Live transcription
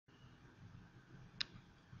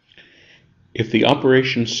If the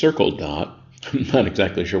operation circle dot, I'm not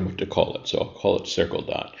exactly sure what to call it, so I'll call it circle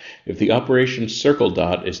dot. If the operation circle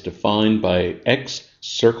dot is defined by x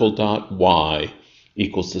circle dot y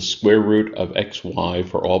equals the square root of xy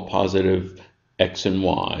for all positive x and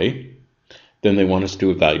y, then they want us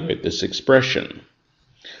to evaluate this expression.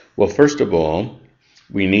 Well, first of all,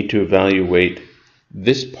 we need to evaluate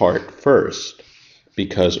this part first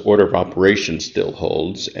because order of operations still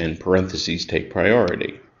holds and parentheses take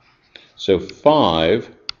priority. So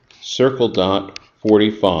 5 circle dot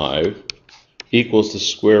 45 equals the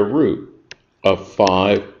square root of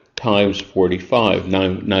 5 times 45. Now,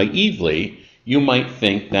 naively, you might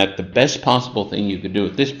think that the best possible thing you could do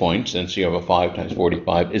at this point, since you have a 5 times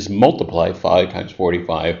 45, is multiply 5 times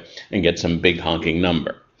 45 and get some big honking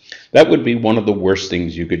number. That would be one of the worst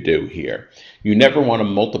things you could do here. You never want to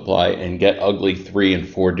multiply and get ugly 3- and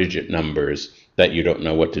 4-digit numbers that you don't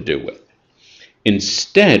know what to do with.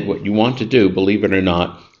 Instead, what you want to do, believe it or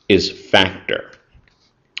not, is factor.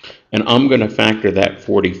 And I'm going to factor that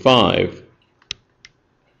 45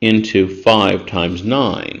 into 5 times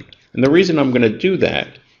 9. And the reason I'm going to do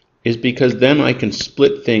that is because then I can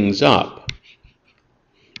split things up.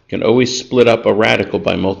 You can always split up a radical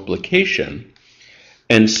by multiplication.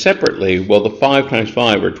 And separately, well, the 5 times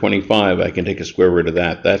 5, or 25, I can take a square root of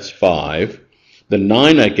that. That's 5. The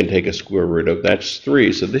 9 I can take a square root of, that's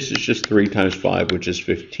 3. So this is just 3 times 5, which is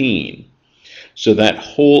 15. So that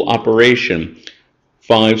whole operation,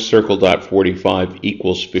 5 circle dot 45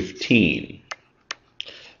 equals 15.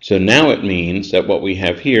 So now it means that what we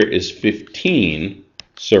have here is 15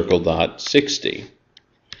 circle dot 60.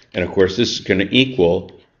 And of course, this is going to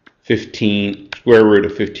equal 15 square root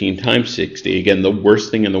of 15 times 60. Again, the worst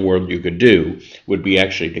thing in the world you could do would be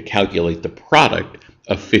actually to calculate the product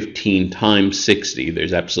of 15 times 60.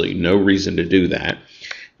 There's absolutely no reason to do that.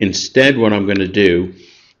 Instead, what I'm going to do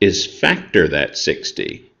is factor that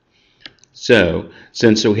 60. So,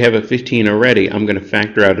 since we have a 15 already, I'm going to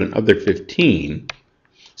factor out another 15.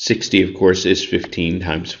 60, of course, is 15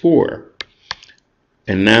 times 4.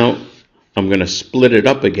 And now I'm going to split it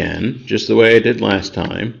up again, just the way I did last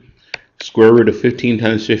time. Square root of 15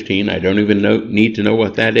 times 15, I don't even need to know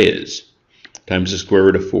what that is, times the square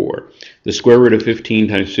root of 4. The square root of 15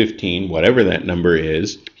 times 15, whatever that number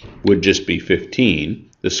is, would just be 15.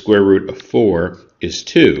 The square root of 4 is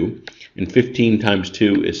 2, and 15 times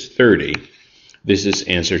 2 is 30. This is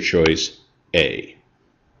answer choice A.